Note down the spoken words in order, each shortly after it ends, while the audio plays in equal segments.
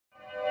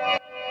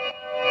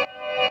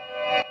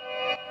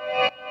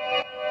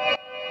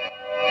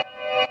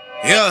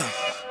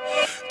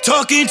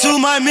Talking to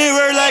my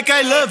mirror like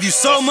I love you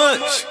so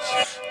much.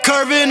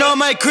 Curving on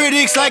my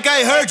critics like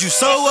I heard you,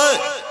 so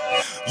what?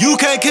 You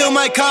can't kill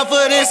my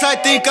confidence, I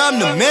think I'm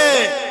the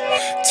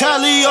man.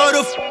 Tally all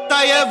the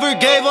I ever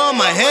gave on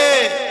my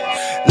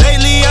head.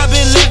 Lately I've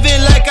been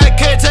living like I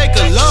can't take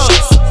a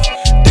loss.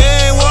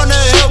 They ain't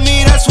wanna help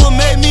me, that's what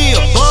made me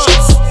a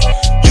boss.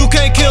 You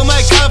can't kill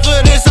my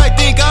confidence, I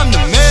think I'm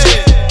the man.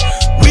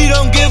 We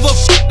don't give a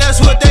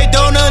that's what they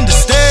don't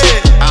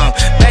understand. I'm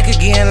back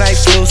again like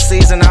flu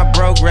season. I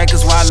broke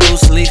records while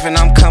loose leafing.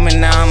 I'm coming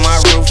down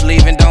my roof,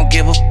 leaving. Don't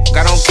give a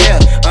I don't care.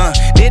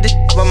 Did the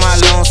by my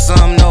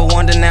lonesome. No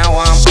wonder now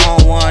I'm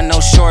on one. No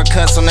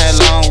shortcuts on that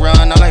long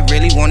run. All I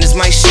really want is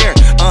my share.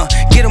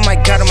 Get on my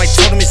God, I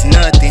told him it's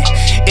nothing.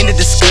 In the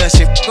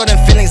discussion, all them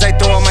feelings I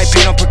throw all my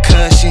pain on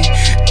percussion.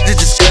 It's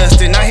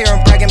disgusting. I hear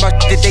them bragging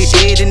about that they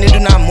did, and it do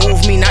not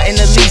move me, not in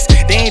the least.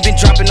 They ain't been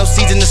dropping no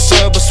seeds in the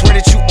soil, but swear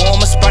that you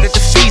on my spot at the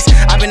feast.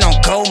 I've been on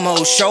go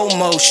mode,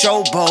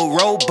 showboat,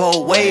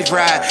 rowboat, wave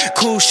ride.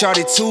 Cool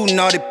shorty, too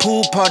naughty,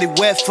 pool party,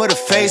 wet for the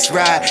face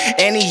ride.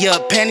 Annie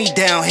up, penny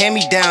down, hand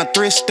me down,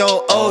 thrift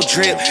store, old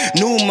drip.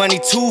 New money,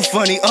 too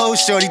funny, old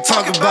shorty,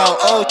 talk about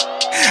old.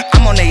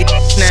 I'm on they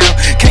now,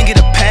 can't get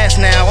a pass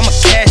now. I'm a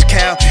cash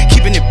cow,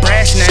 keeping it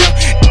brash now.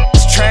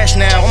 It's trash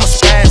now, I'ma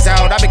spaz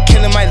out. I've been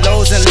killing my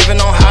lows and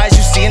living on highs.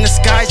 You see in the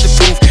skies the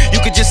proof. You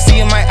could just see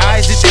in my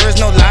eyes that there is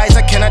no lies.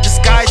 I cannot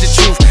disguise the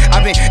truth.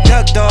 I've been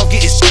duck dog,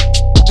 getting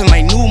in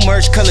my new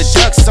merch, color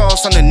duck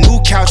sauce on the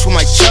new couch with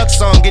my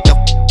chucks on. Get the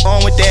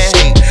on with that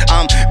hate.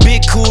 I'm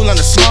big cool on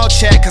the small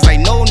chat, cause I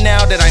know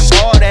now that I'm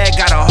all that.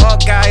 Got a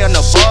hawk guy on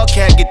the ball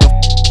cat. Get the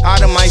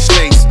out of my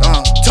face.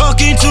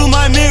 Talking